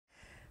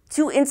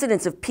Two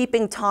incidents of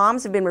peeping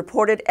Toms have been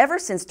reported ever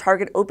since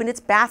Target opened its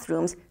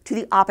bathrooms to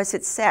the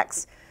opposite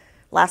sex.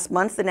 Last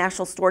month, the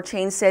national store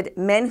chain said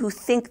men who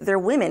think they're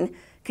women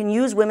can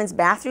use women's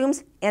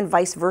bathrooms and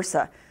vice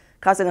versa,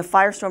 causing a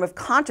firestorm of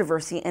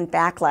controversy and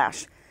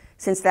backlash.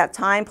 Since that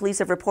time, police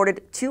have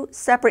reported two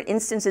separate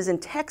instances in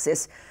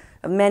Texas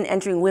of men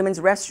entering women's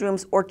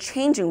restrooms or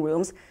changing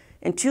rooms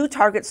in two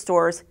Target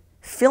stores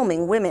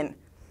filming women.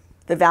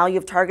 The value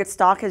of Target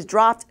stock has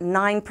dropped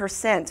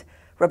 9%,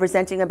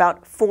 representing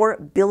about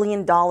 $4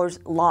 billion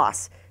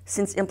loss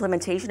since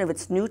implementation of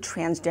its new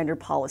transgender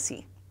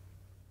policy.